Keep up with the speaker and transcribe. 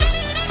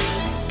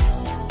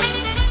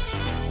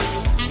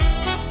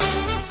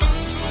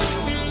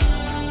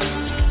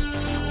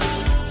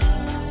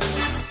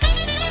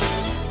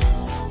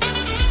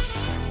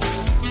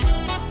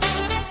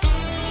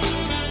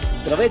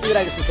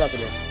драги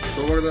слушатели!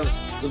 Добър ден!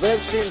 Добре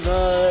дошли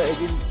на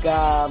един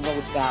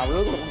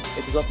много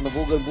епизод на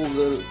Българ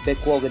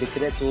Беклогъри,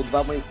 където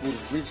двама и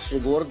хоржли ще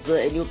говорят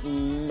за едни от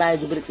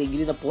най-добрите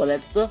игри на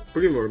планетата.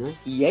 Примерно.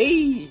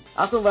 Ей!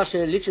 Аз съм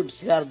вашия личен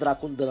психар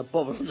Дракон, да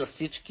напомня на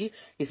всички,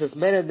 и с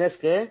мен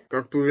днеска е...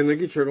 Както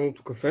винаги,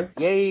 черното кафе.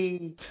 Ей!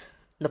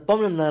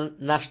 Напомням на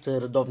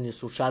нашите редовни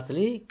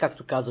слушатели,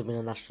 както казваме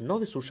на нашите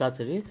нови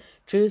слушатели,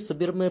 че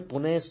събираме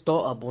поне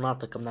 100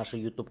 абоната към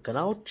нашия YouTube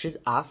канал, че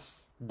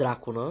аз,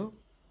 Дракона,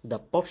 да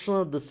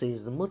почна да се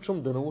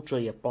измъчвам да науча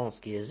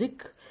японски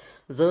език,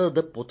 за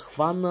да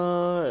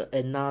подхвана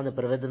една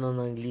непреведена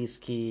на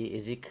английски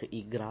език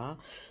игра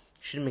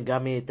Shin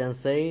Megami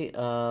Tensei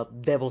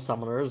Devil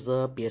Summoner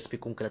за PSP,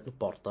 конкретно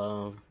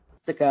порта.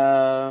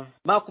 Така,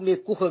 малко ми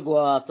е куха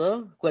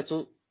главата,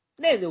 което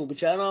не е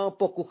необичайно,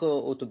 по-куха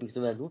от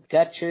обикновено.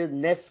 Така че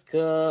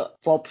днеска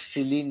в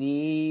общи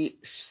линии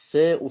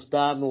се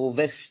оставяме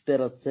увещите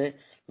ръце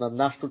на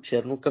нашото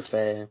черно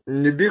кафе.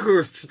 Не бих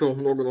разчитал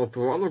много на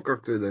това, но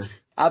както и да е.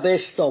 Абе,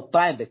 ще се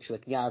оправим, бе,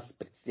 човек, няма да се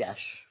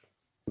представяш.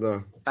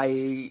 Да.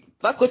 И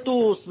това,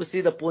 което сме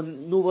си да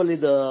планували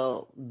да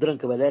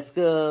дрънкаме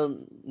днеска,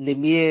 не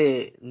ми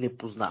е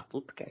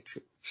непознато, така че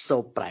ще се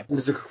оправим.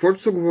 За какво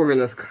ти се говори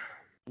днеска?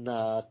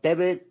 На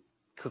тебе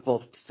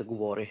каквото ти се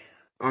говори?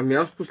 Ами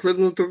аз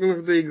последно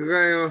тръгнах да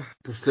играя,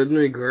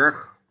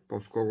 играх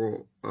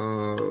по-скоро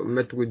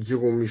Metroid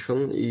Zero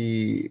Mission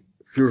и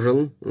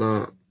Fusion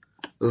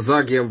за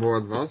Game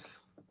Boy Advance,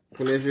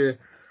 понеже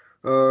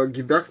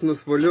ги бях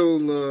насвалил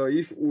на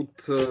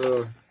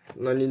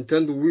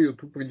Nintendo Wii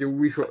U преди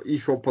Wii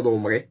eShop да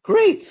умре.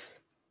 Great!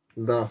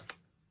 Да.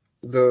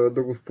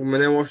 Да го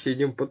споменем още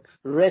един път.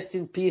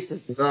 Rest in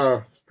pieces.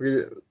 Да,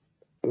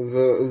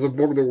 за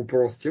Бог да го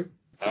прости.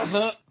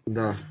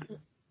 Да.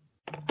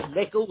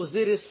 Нека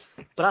Озирис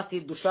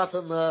прати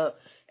душата на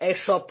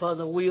eShop-а,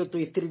 на Wii U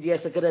и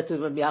 3DS, където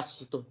има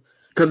мястото.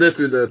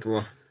 Където и да е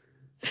това.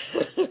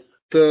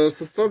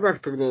 С това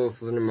бях тръгнал да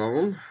се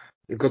занимавам.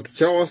 Като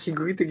цяло аз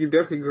игрите ги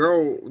бях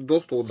играл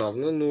доста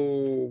отдавна,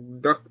 но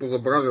бях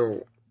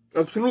позабравил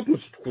абсолютно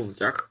всичко за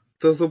тях.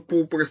 За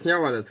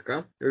поупресняване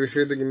така,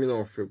 реших да ги мина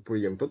още по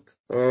един път.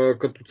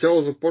 Като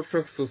цяло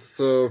започнах с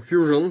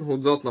Fusion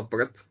отзад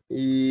напред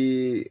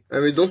и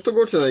доста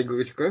готина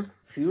игричка.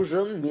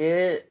 Fusion ми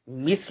е,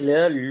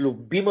 мисля,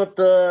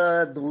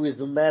 любимата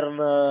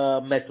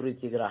двоизмерна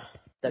Metroid игра.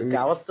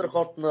 Такава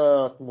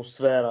страхотна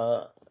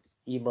атмосфера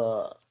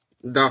има.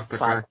 Да,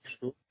 така е.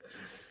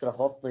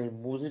 Страхотна и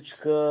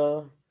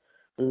музичка,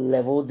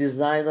 левел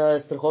дизайна е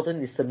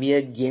страхотен и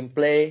самия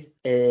геймплей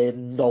е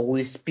много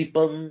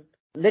изпипан.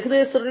 Нека да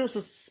я сравним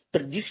с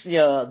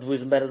предишния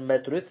двоизмерен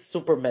Metroid,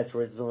 Super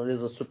Metroid,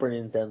 за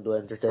Super Nintendo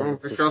Entertainment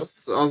System.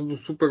 Аз до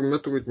Super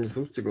Metroid не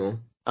съм стигнал.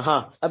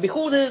 Аха, ами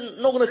хубаво да е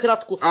много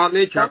накратко.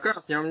 Не, чакай,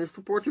 аз нямам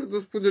нищо против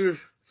да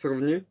споделиш.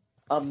 Сравни.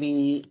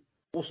 Ами,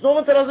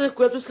 основната разлика,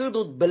 която исках да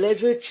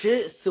отбележа е,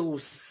 че се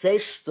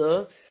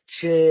усеща,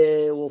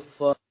 че в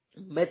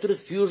Metroid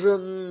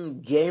Fusion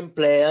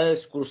геймплея,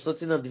 скоростта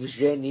ти на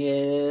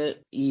движение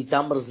и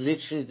там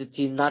различните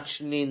ти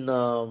начини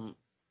на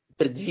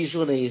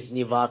предвижване из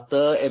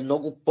нивата е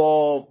много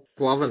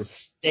по-плавен,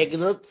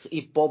 стегнат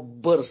и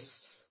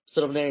по-бърз в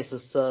сравнение с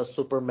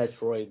Super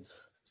Metroid.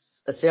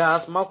 Сега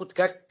аз малко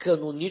така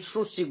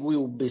канонично си го и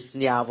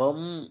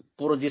обяснявам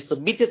поради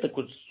събитията,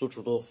 които се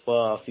случват в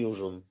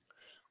Fusion.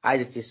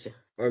 Айде ти се.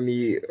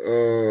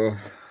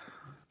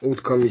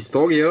 От към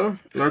история,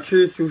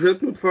 значи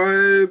сюжетно това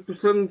е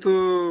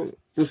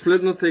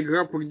последната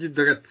игра преди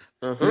Dread,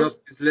 която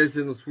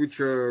излезе на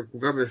Switch,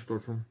 кога беше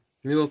точно?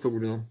 Миналата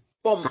година.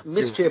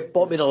 Мисля, че е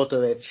по-миналата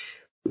вече.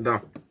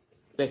 Да.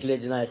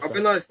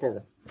 2011.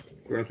 Най-скоро.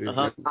 Която излезе.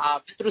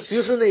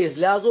 Metroid Fusion е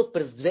излязъл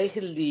през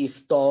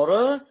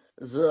 2002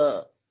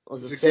 за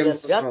целия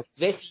свят,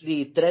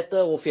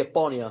 2003 в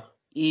Япония.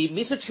 И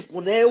мисля, че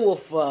поне в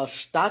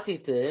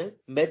щатите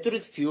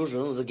Metroid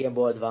Fusion за Game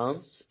Boy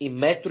Advance и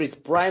Metroid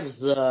Prime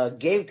за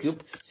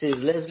GameCube са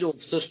излезли в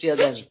същия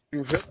ден.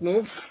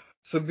 Сюжетно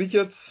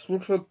събитията се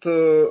случват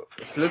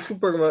след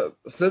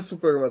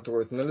Super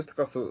Metroid, нали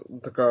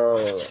така...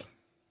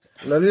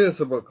 Нали не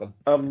се бъркам?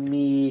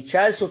 Ами,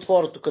 чай се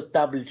отворя тук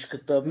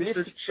табличката.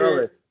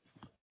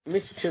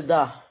 Мисля, че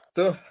да.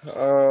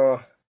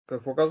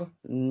 Какво каза?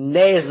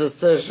 Не, за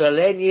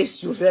съжаление,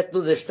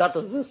 сюжетно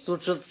нещата се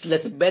случват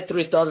след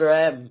Metroid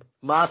Other M.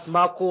 Аз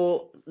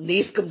малко не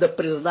искам да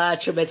призная,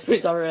 че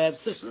Metroid Other M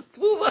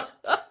съществува.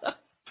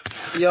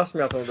 И аз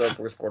смятам да я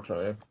прескоча,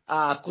 не?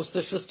 Ако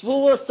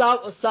съществува,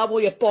 само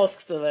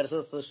японската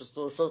версия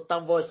съществува, защото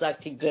там voice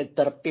acting е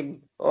търпим.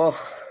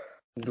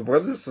 Добре,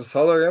 да с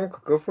Other M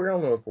какъв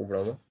реално е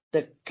проблема?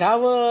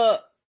 Такава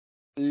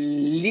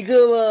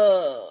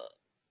лигава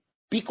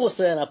пико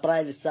се е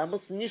направили само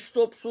с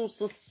нищо общо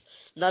с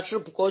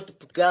начина, по който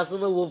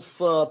показана в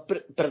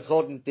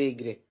предходните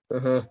игри.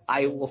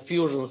 И в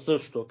Fusion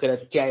също,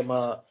 където тя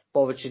има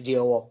повече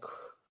диалог.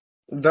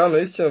 Да,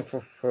 наистина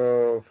в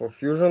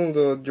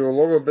Fusion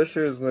диалога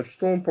беше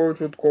значително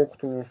повече,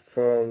 отколкото в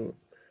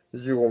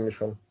Zero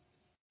Mission.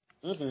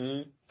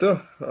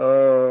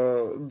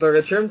 Да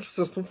речем, че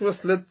се случва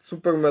след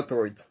Супер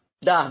Метроид.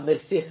 Да,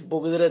 мерси,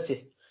 благодаря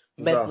ти.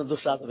 Мет на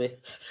душата ми.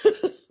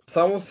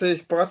 Само се е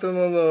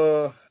изпратена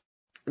на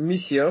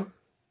мисия,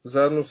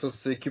 заедно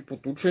с екип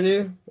от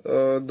учени,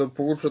 да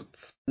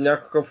получат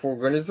някакъв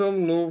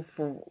организъм, но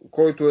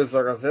който е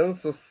заразен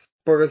с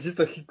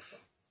паразита Хикс.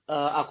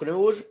 Ако не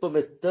лъжа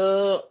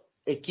паметта,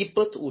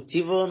 екипът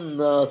отива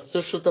на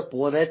същата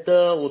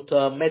планета от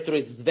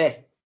Metroid 2.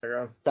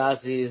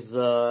 Тази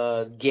за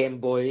Game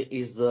Boy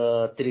и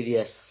за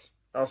 3DS.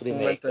 Аз в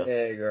момента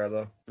не е игра,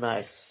 да.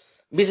 Найс.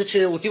 Мисля,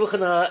 че отиваха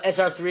на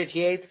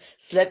SR38,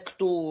 след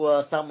като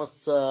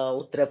Самъс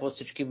оттрепва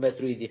всички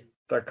метроиди.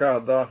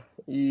 Така, да.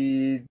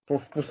 И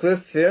в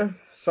последствие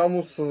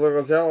само се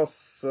заразява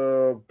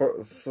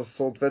с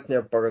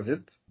съответния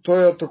паразит.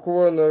 Той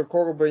атакува на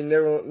кораба и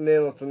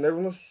нейната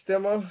нервна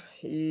система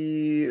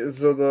и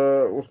за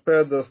да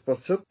успеят да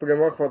спасят,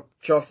 премахват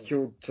части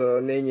от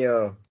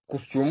нейния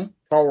костюм,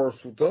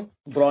 Power-сута.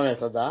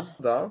 Бронята, да.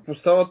 Да.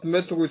 Поставят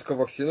метроидска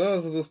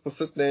ваксина, за да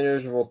спасят нейния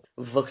живот.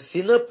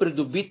 Ваксина,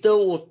 придобита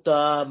от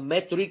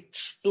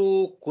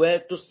метроидчето,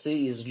 което се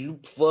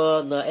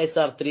излюпва на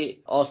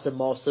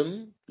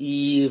SR388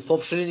 и в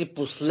общи линии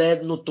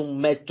последното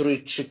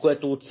метроидче,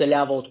 което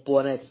оцелява от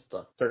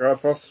планетата. Така,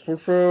 това се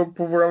случва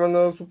по време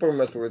на Супер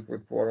Метроид,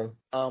 предполагам.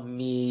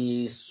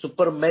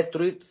 Супер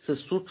Метроид се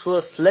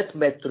случва след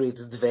Метроид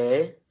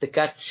 2,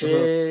 така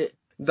че...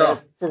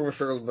 Да, първо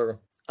ще разбера.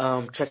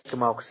 Чакай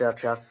малко сега,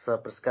 че аз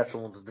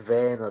прескачам от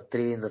 2 на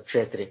 3 на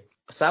 4.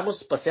 Само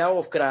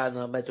спасява в края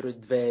на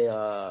Метроид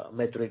 2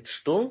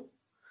 метроидчето.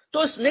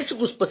 Тоест, не че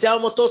го спасява,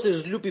 но то се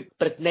излюпи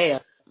пред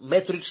нея.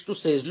 Метроидчето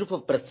се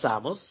излюпва пред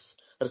Самъс,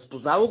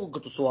 разпознава го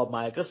като своя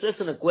майка, след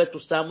на което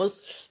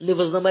Самъс не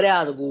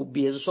възнамерява да го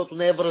убие, защото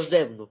не е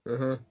враждебно.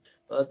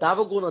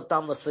 Дава го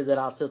натам на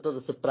Федерацията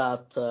да се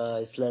правят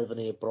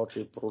изследвания и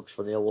прочие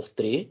проучвания в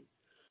 3.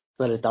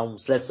 Нали, там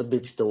след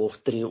събитите в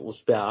 3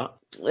 успя.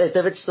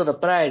 Те вече са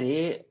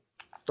направени,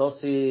 то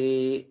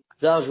си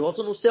дава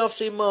живота, но все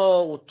още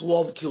има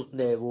отломки от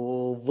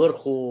него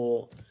върху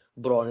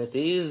бронята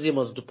и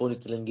взимат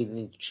допълнителен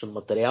генетичен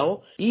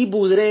материал. И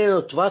благодарение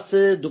на това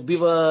се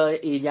добива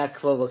и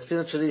някаква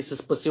ваксина, че да й се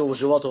спасил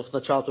живота в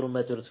началото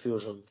на Meteor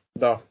Fusion.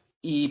 Да.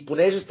 И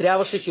понеже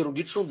трябваше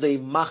хирургично да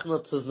им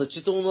махнат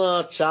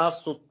значителна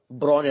част от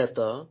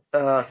бронята,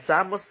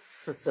 Сама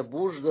се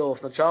събужда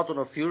в началото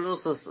на Fusion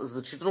с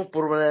значително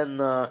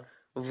променен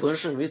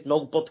външен вид,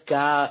 много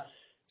по-така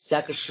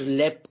сякаш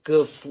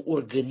лепкав,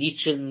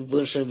 органичен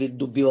външен вид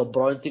добива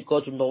бронята,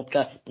 който много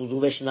така по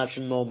зловещ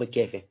начин много ме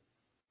кефи.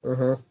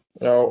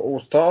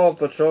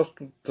 Останалата част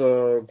от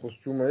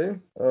костюма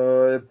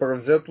е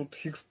превзет от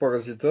Хикс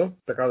паразита,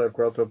 така да е,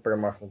 която е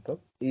премахната,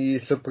 и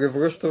се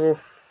превръща в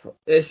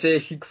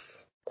SAX,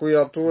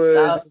 която е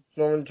един от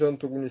основните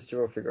антагонисти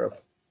в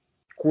играта.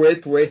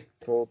 Което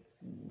то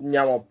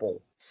няма пол.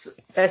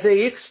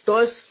 SAX,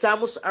 т.е.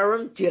 само с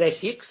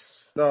Iron-Hix.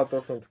 Да,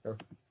 точно така.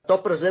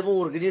 То превзема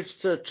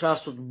органичната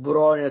част от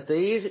бронята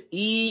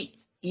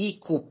и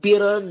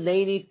копира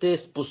нейните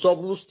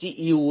способности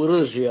и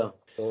оръжия.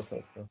 Точно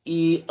така.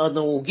 И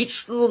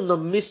аналогично на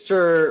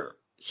Мистер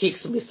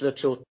Хикс, мисля,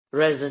 че от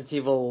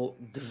Resident Evil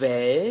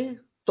 2,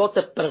 то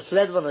те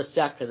преследва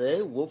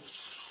навсякъде в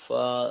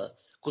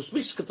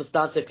космическата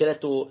станция,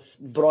 където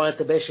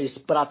бронята беше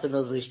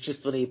изпратена за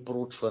изчистване и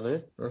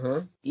проучване.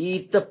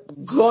 И те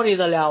гони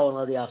наляво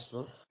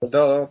надясно.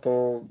 Да,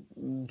 то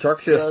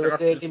чак си е страшно. Да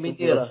те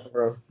елиминира.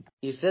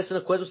 И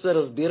естествено, което се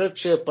разбира,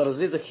 че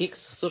паразита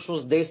Хикс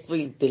всъщност действа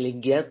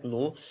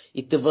интелигентно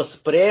и те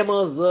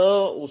възприема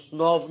за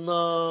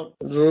основна...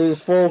 За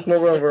своя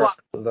основен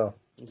враг. Да.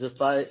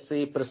 Затова се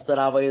и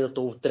престарава и да те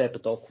отрепе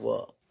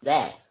толкова.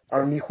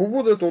 Ами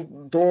хубаво да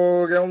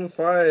то реално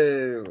това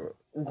е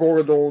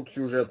горе-долу от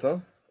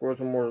сюжета,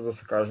 който може да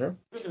се каже,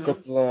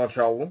 като за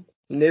начало.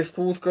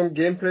 Нещо от към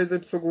геймплей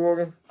да ти се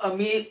говори?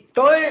 Ами,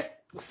 той е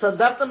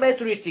стандартна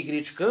Metroid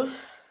игричка.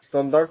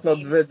 Стандартна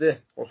 2D,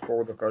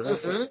 по-скоро да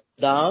кажем.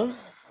 Да.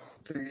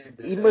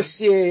 3D.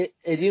 Имаше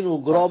един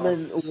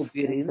огромен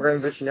лабиринт. Време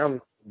вече няма.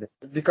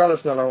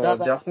 Викаляш наляво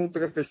надясно,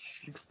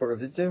 трепеш хикс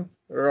паразити,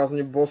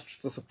 разни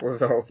босчета се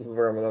появяват от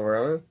време на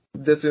време,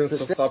 дето им се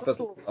стапят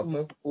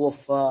в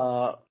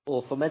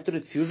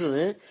Metroid Fusion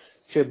е,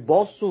 че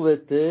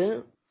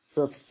босовете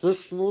са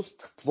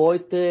всъщност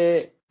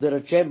твоите, да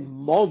речем,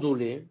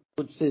 модули,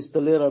 които се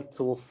инсталират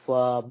в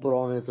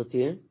бронята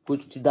ти,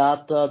 които ти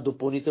дават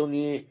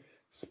допълнителни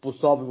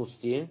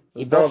способности.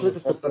 И босовете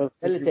са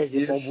превели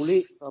тези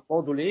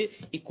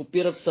модули и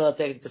копират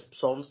техните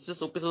способности,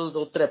 се опитват да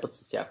отрепат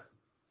с тях.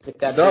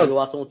 Така че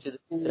желателно ти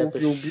да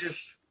трепеш. Ги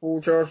убиеш,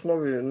 получаваш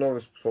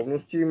нови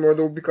способности и може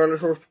да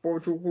обикаляш още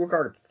повече около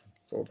картата,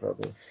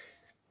 съответно.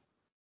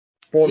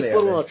 Ти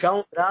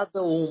първоначално трябва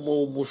да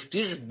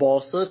умощиш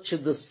боса, че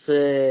да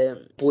се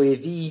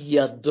появи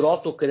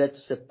ядрото, където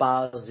се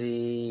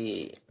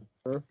пази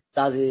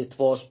тази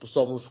твоя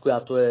способност,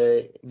 която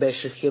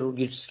беше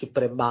хирургически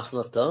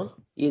премахната,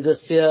 и да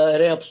се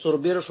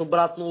реабсорбираш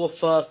обратно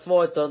в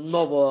своята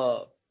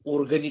нова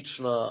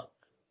органична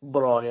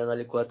броня,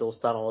 нали, което е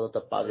останало да те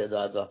пази.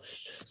 Да.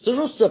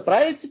 Всъщност,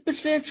 прави ти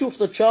впечатление, че в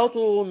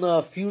началото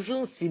на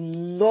Fusion си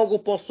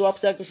много по-слаб,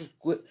 сякаш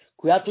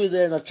която и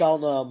да е начало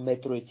на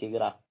Metroid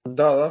игра.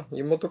 Да,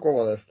 има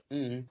такова нещо.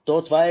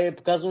 Това е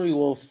показано и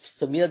в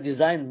самия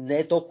дизайн, не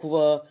е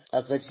толкова,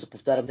 аз вече се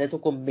повтарям, не е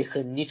толкова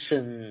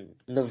механичен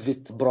на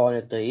вид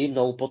бронята и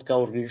много по-така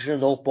органичен,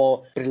 много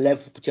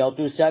по-прилепва по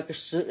тялото и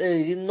сякаш е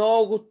един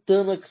много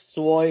тънък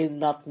слой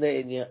над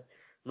нейния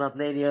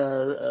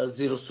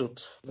Zero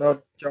Suit.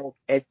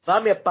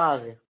 Това ми я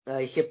пази.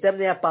 И Хептем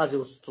не я пази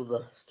от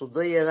студа.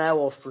 Студа и е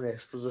най-лошо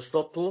нещо,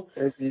 защото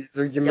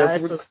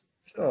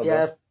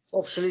тя е в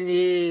общи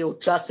линии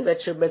отчасти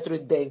вече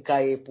Metroid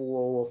ДНК и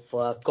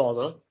в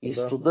кода. И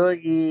студа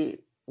и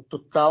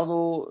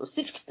тотално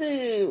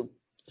всичките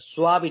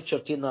слаби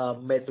черти на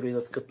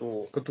Metroid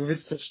като вид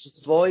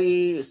същество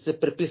и се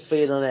приписва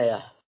и на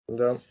нея.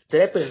 Да.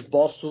 Трепеш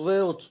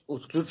босове,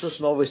 отключваш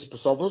нови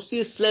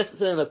способности,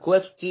 следствие на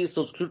което ти се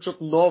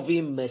отключват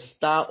нови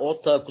места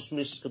от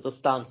космическата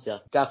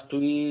станция. Както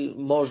и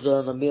можеш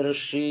да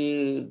намираш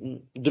и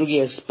други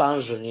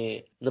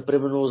експанжени,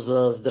 например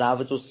за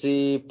здравето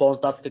си,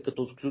 по-нататък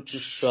като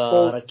отключиш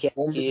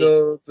ракети,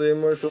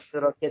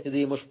 да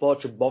имаш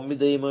повече бомби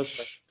да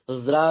имаш.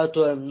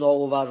 Здравето е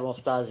много важно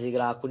в тази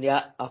игра.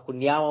 Ако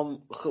нямам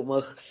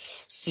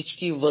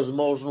всички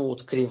възможно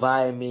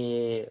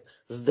откриваеми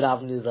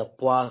здравни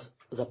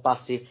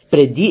запаси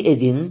преди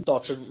един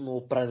точен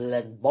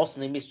определен бос,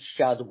 не мисля, че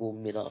ще да го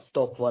мина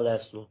толкова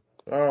лесно.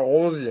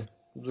 Онзи,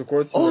 за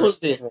който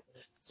Онзи,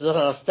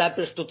 за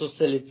степещото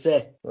се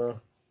лице.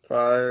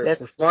 Това е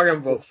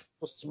кошмарен бос.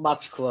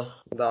 Смачква.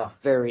 Да.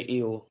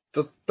 Very ill.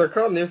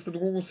 Така, нещо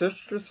друго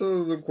усещаш ли се,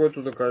 за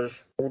което да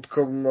кажеш?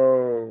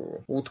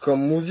 От към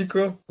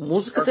музика?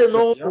 Музиката е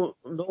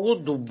много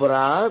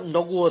добра,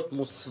 много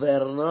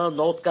атмосферна,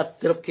 много така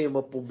тръпка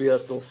има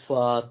побият в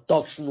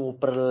точно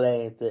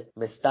определените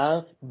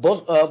места.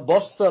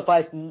 Бос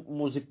файт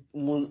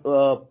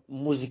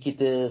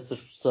музиките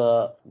също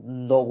са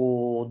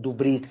много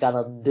добри и така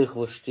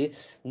надъхващи.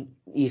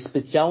 И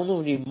специално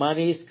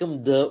внимание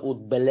искам да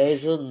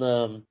отбележа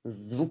на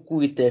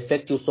звуковите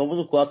ефекти,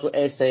 особено когато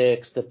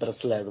SAX те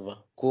преследва.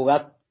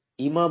 Когато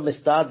има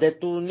места,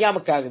 дето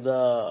няма как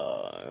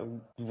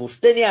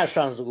въобще няма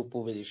шанс да го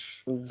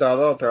победиш.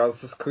 Да, трябва да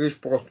се скриеш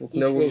просто от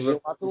него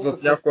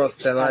зад някоя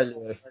стена или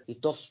нещо.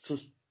 И то се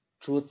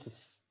чуват с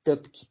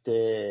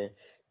стъпките,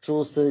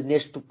 чува се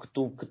нещо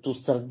като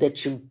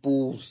сърдечен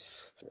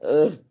пулс.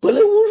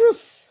 Пълен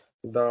ужас!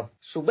 Да.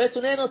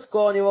 Шубето не е на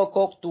такова ниво,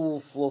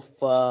 колкото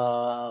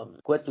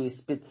което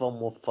изпитвам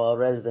в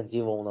Resident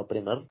Evil,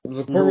 например.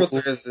 За първата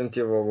Resident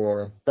Evil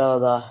говоря.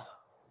 Да.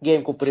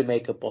 GameCube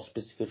ремейка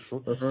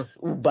по-специфично.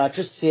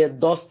 Обаче си е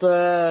доста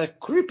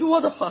creepy,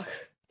 what the fuck.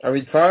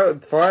 Ами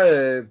това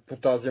е по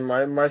тази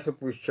май се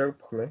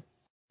поизчерпахме.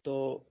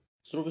 То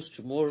струва се,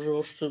 че може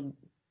още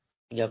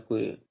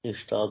някои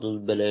неща да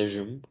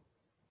отбележим.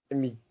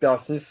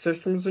 Аз не се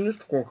сещам за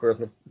нищо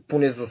конкретно,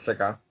 поне за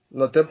сега.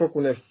 На теб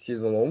ако нещо си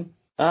идва на ум.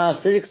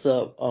 Следих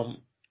са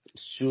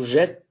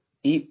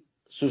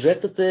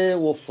сюжетът е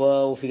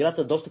в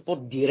играта доста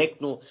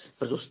по-директно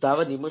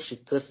предоставен. Имаш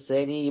и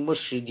късцени,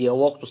 имаш и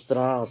диалог от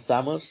страна на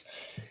Самърс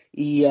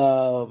и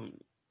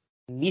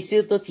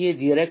мисията ти е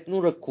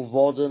директно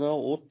ръководена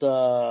от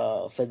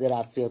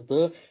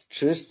федерацията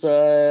чрез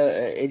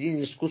един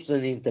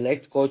изкуствен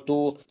интелект,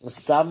 който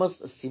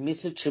Самърс си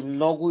мисля, че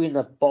много и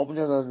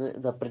напомня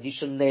на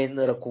предишен нейн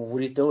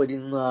ръководител,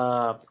 един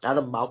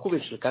Адам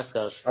Малкович, ли как се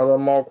казваш?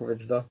 Адам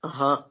Малкович, да.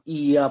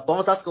 И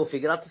по-нататък в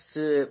играта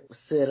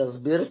се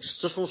разбира, че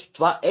всъщност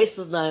това е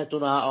съзнанието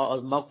на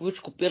Малкович,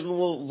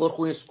 копирано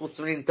върху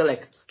изкуствен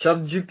интелект. Чат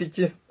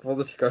GPT, какво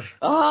да ти кажа?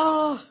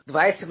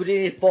 20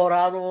 години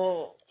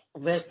по-рано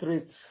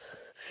Metroid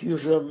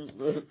Fusion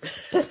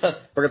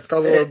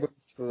предсказало е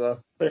бъдещето, да.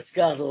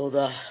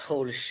 Да.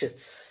 Holy shit.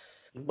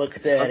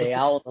 Мъката е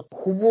реална.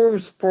 Хубаво ми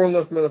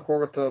спомнахме на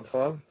хората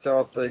това,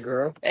 цялата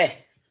игра.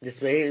 Не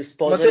сме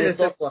спомнали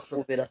толкова.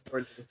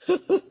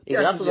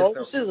 Играта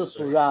много се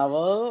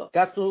заслужава,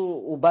 както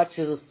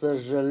обаче за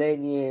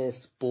съжаление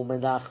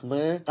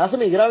споменахме. Аз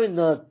съм играл и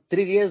на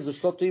 3DS,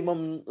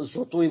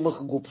 защото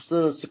имах глупостта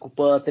да си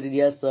купа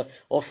 3DS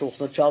още в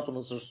началото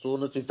на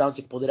съществуването и там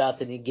ти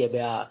подаряват едни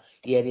GBA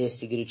и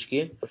NES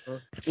игрички.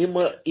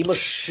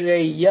 Имаше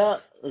я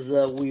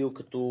за Wii U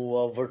като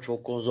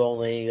Virtual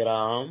конзолна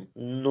игра,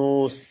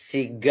 но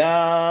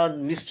сега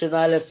мисля, че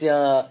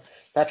най-лесния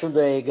начин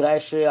да я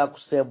играеш ако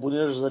се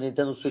абонираш за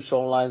Nintendo Switch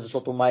Online,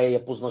 защото май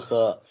я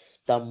пуснаха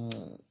там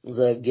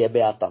за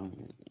GBA там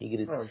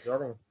игрите.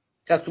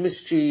 Както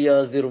мисля, че и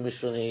Zero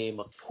Mission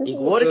има. И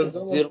говорих за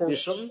Zero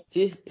Mission,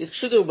 ти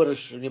искаш ли да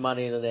обърнеш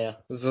внимание на нея?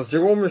 За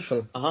Zero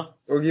Mission?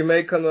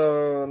 Ремейка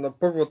на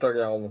първата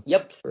реално.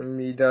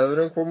 Да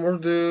видим какво може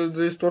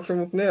да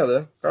източим от нея,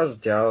 да? Кажа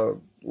тя,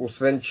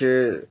 освен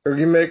че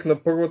ремейк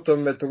на първата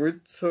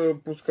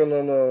Metroid,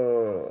 пускана на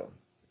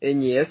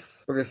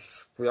NES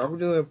през коя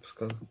година е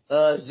пускана?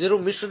 Zero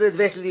Mission е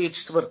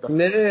 2004.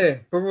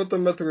 Не, първата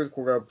Metroid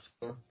кога е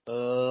пускана?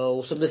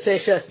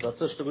 86-та,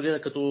 същата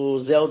година като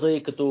Zelda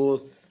и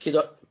като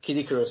Kid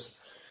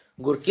Icarus.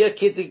 Горкия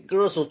Kid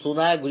Icarus от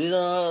оная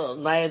година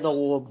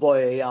най-много бой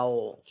е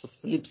ял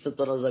с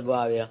липсата на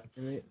заглавия.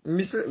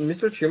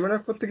 Мисля, че има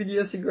някаква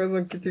 3DS игра за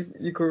Kid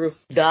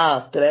Icarus.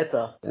 Да,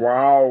 трета.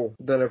 Вау!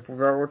 Да не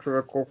повярва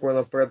човек колко е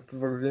напред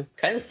върви.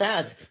 Kinda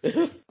sad.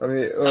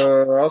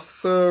 Аз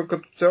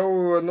като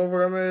цяло едно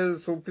време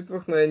се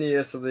опитвах на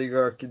NES да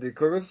играя Kid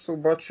Icarus,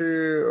 обаче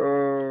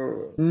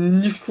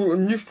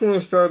нищо не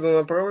успях да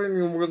направя и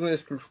ми омръзна и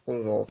изключи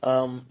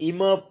конзолата.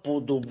 Има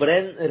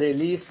подобрен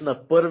релиз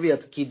на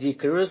първият Kid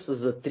Icarus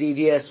за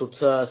 3DS от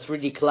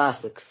 3D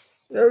Classics.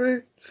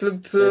 След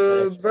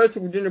 20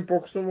 години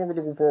по-късно мога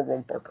да го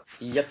пробвам пак.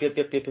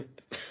 Yep.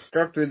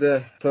 Както и да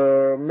е.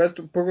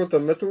 Първата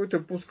Metroid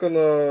е пуска на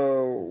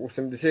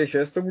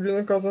 86-та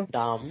година, каза.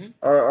 Да.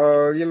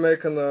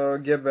 Ремейка на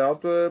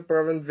GBA-то е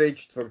правен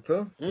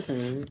 2004-та.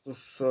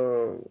 С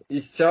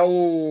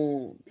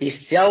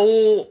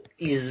изцяло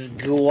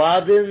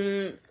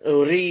изгладен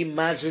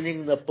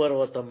реимаджининг на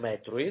първата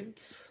Metroid.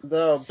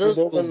 Да,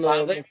 подобен на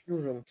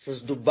Fusion.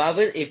 С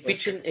добавен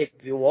епичен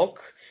епилог,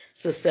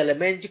 с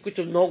елементи,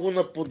 които много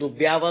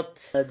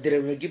наподобяват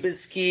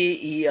древноегипетски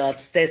и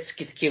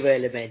ацтетски такива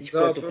елементи.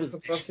 Да, точно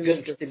това си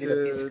мисля,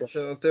 че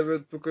на тебе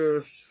тук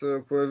ще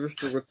се появи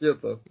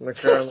щуротията на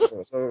края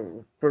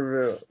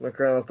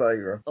на тази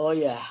игра.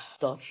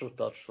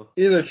 Точно.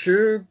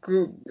 Иначе,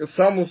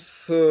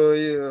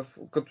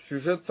 като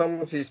сюжет,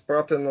 само си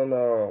изпратена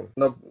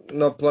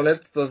на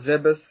планетата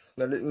Зебес.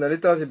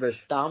 Нали тази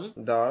беше? Там?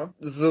 Да.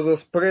 За да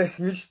спре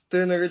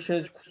те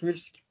наречените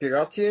космически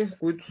пирати,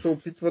 които се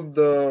опитват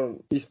да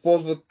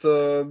използват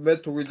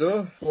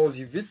метоида,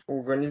 този вид,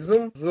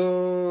 организъм,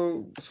 за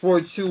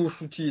своите си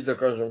лошоти, да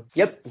кажем.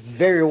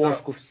 Very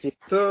лошковци.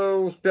 Та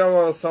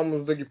успява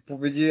само да ги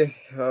победи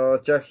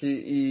тях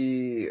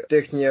и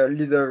техния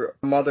лидер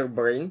Mother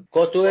Brain.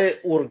 Който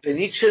е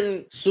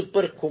органичен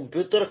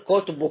суперкомпютър,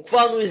 който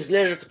буквално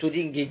изглежда като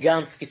един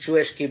гигантски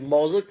човешки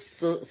мозък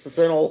с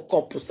едно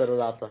око по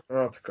средата.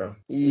 Така.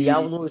 И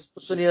явно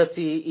изкуственият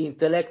си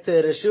интелект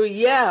е решил,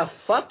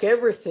 fuck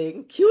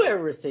everything, kill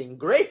everything,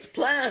 great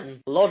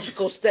plan,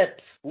 logical step.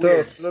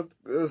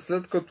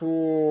 След като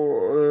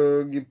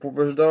ги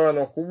побеждава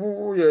на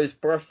хубаво, я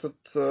изпращат,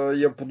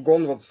 я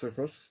подгонват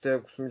всъщност,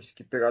 тези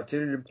космически пирати,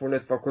 или поне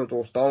това, което е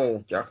останало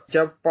от тях.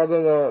 Тя попада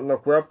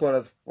на коя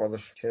планета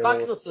попадаш?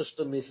 Пак на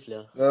същата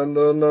мисля.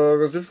 На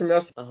различно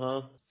място.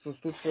 Ага. Се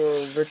случва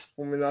вече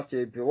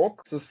споменатия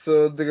епилог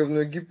с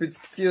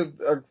древноегипетски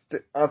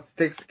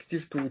ацтекски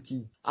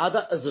щуротии.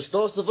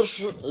 Защо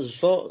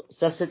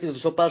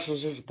падаш на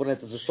същата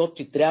планета? Защото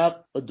ти трябва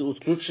да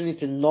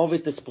отключените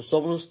новите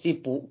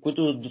способности,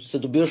 които се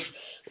добиваш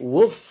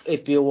в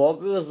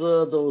епилога,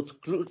 за да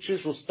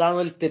отключиш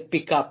останалите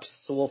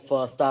пикапс в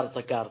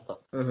старата карта.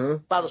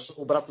 Падаш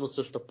обратно на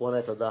същата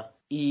планета, да.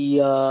 И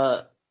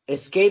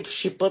Escape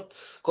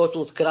Ship-ът,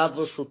 който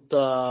открадваш от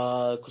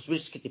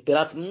космическите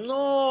пирати,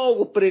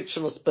 много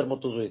прилича на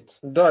сперматозоид.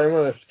 Да,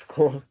 има нещо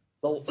такова.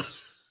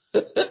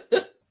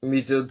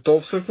 То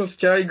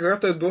всъщност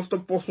играта е доста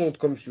посна от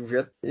към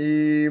сюжет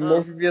и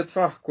може би е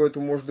това,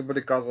 което може да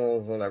бъде казано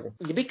за него.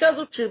 Не би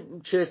казал,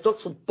 че е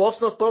точно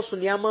посна, просто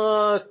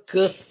няма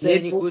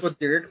късцени, които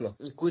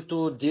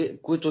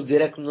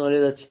директно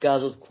да ти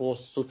казват какво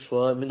се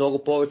случва.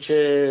 Много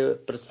повече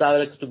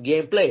представя като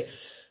геймплей.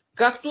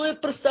 Както е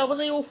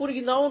представена и в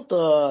оригиналната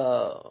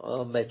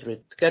Metroid.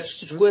 Така че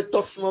всичко е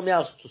точно на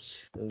мястото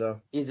си. Да.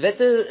 И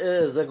двете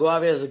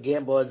заглавия за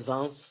Game Boy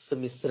Advance са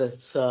ми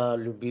сред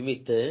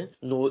любимите,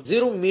 но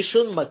Zero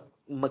Mission,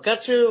 макар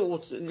че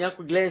от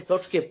някои гледни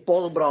точки е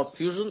по-добра от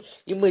Fusion,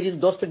 има един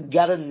доста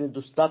гаден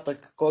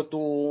недостатък, който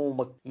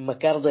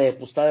макар да я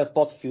поставя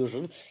под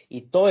Fusion,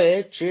 и то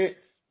е, че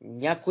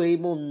някой е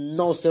имал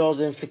много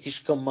сериозен фетиш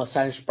към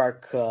Science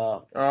Park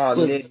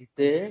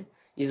пъзлите.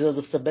 И за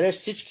да събереш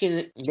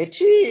всички, не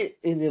че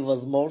е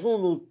невъзможно,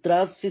 но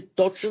трябва да си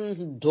точен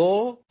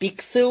до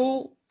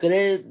пиксел,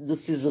 къде да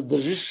си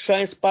задържиш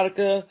Science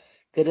Park,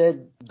 къде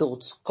да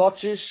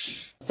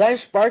отскочиш.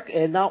 Science Park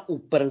е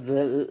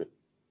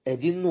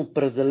един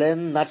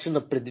определен начин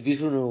на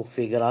предвижване в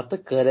играта,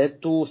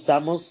 където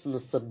само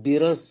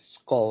насъбира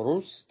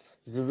скорост,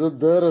 за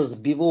да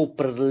разбива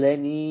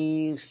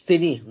определени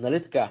стени,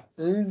 нали така?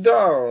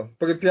 Да,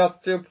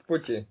 препятствия по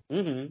пъти.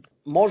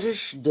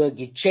 Можеш да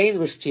ги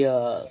чейнваш тия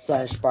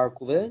Science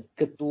паркове,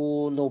 като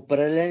на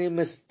определени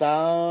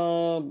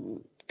места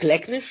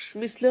клекнеш,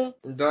 мисля.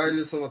 Да,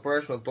 или се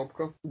направиш на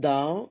топка.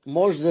 Да,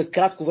 можеш за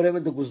кратко време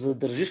да го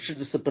задържиш, че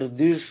да се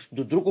предвижиш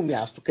до друго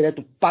място,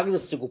 където пак да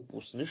се го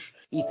пуснеш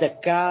и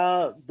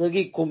така да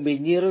ги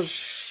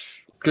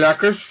комбинираш.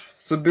 Клякаш,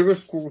 събираш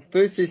скоростта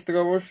и се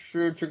изстрелваш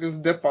чрез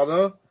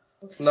депада.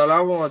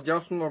 Наляво,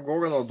 надясно,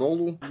 нагоре,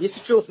 надолу.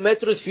 Мисля, че в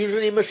Metroid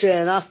Fusion имаше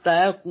една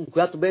стая,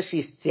 която беше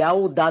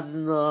изцяло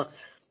дадена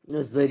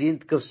за един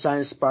такъв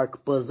Science Park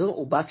пъзъл,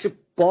 обаче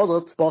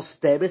подът под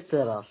тебе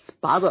се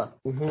разпада.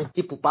 Мгм.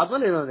 Ти попадна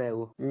ли на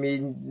него?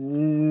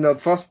 На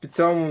това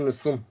специално не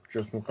съм,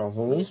 честно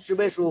казвам. Мисля, че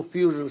беше в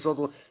Fusion,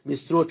 защото ми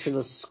струва, че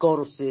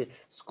наскоро си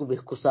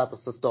скубих косата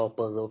с този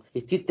пъзъл.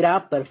 И ти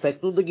трябва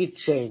перфектно да ги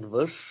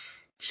чейнваш,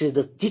 че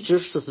да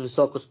тичаш с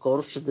висока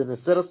скорост, че да не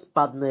се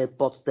разпадне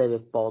под тебе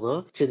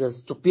пода, че да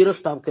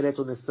стопираш там,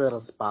 където не се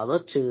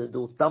разпада, че да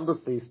оттам да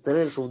се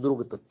изстреляш в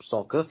другата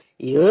посока.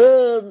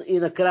 И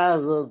накрая,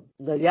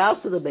 надявам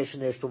се да беше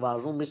нещо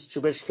важно, мисля,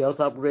 че беше Health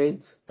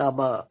Upgrade,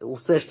 ама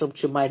усещам,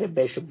 че май не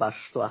беше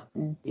баш това.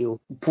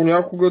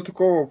 Понякога е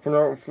такова,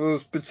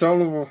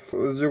 специално в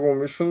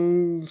Zero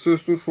Mission се е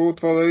случвало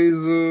това да е и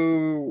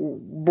за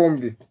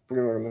бомби,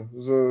 примерно.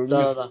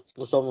 Да,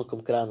 особено към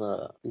края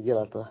на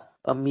играта.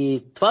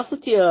 Ами, това са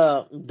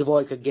тия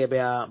двойка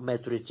GBA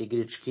метрит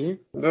игрички.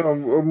 Да,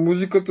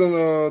 музиката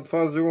на това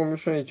Zero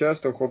Mission и тя е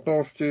страхотна,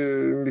 още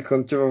ми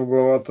ханти в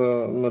главата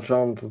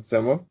началната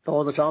тема.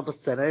 Началната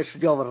сцена е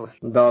шедьовърна.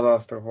 Да,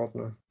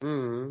 страхотна.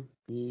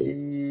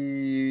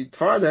 И И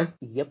това е да.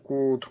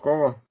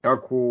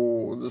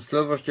 Ако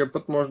следващия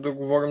път може да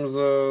говорим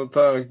за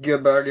тази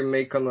GBA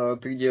ремейка на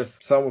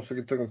 3DS, само с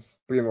Returns,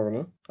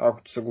 примерно,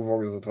 ако ти се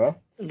говори за това.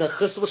 Да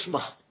хъсваш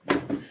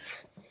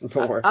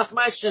Добре. Аз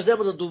май ще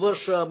взема да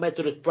довърша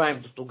Metroid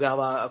Prime до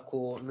тогава,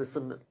 ако не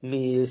са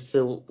ми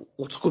се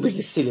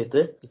отскубили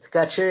силите.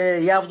 Така че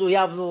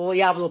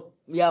явно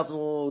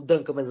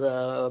дънкаме за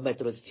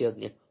Metroid тия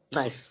дни.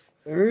 Найс.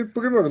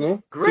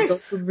 Примерно, ти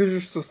как се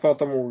движиш с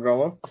Фата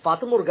Моргана?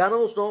 Фата Моргана,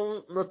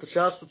 основната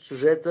част от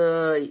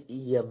сюжета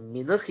я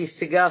минах и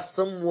сега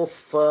съм в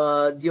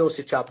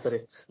DLC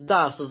чаптерите.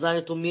 Да,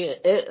 съзнанието ми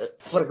е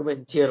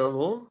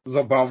фрагментирано.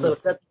 Забавно.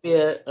 Сърцето ми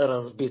е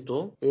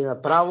разбито и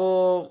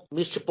направо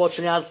мисля, че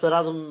повече няма да се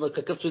радвам на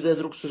какъвто и да е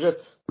друг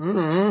сюжет.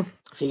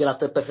 В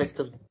играта е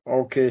перфектен.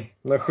 Окей,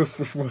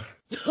 нахъсваш ме.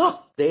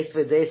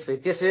 Действай.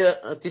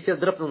 Ти си я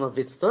дръпна на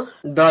вицата.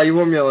 Да,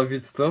 имам я на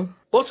вицата.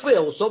 Почва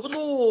я,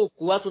 особено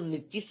когато не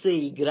ти се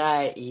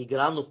играе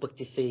игра, но пък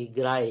ти се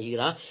играе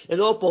игра. Е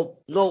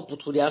много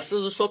подходяща,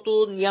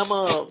 защото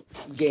няма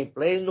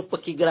геймплей, но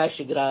пък играеш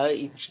игра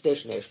и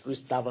четеш нещо и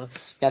става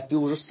какви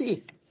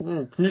ужаси.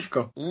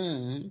 Книжка.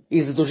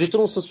 И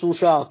задължително с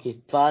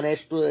слушалки. Това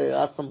нещо е,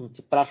 аз съм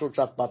ти прашал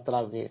чат-пат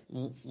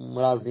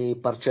разни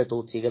парчета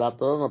от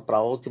играта,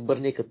 направо ти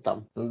бърникат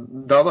там.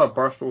 Да,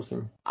 пращал си.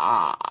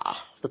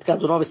 Така,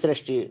 до нови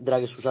срещи,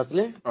 драги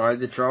слушатели.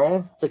 Айде, чао.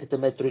 Цъкайте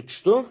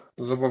метроичето.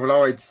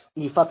 Забавлявайте.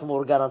 И Фата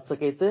Моргана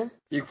цъкайте.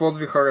 И какво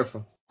ви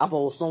хареса? Ама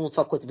основно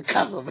това, което ви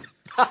казваме.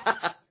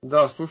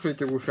 Да,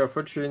 слушайте го,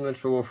 шефа, че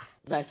иначе лов.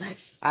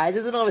 Найс.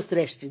 Айде до нови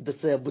срещи, да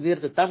се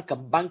абонирате там към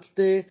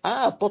банките.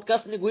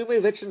 Подкаста ни го има и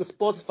вече на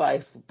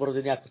Spotify,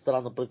 поради някаква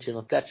странна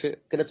причина. Така че,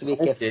 където ви е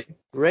кеф. Okay.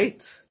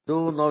 Great.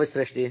 До нови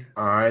срещи.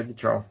 Айде,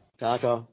 чао. Чао.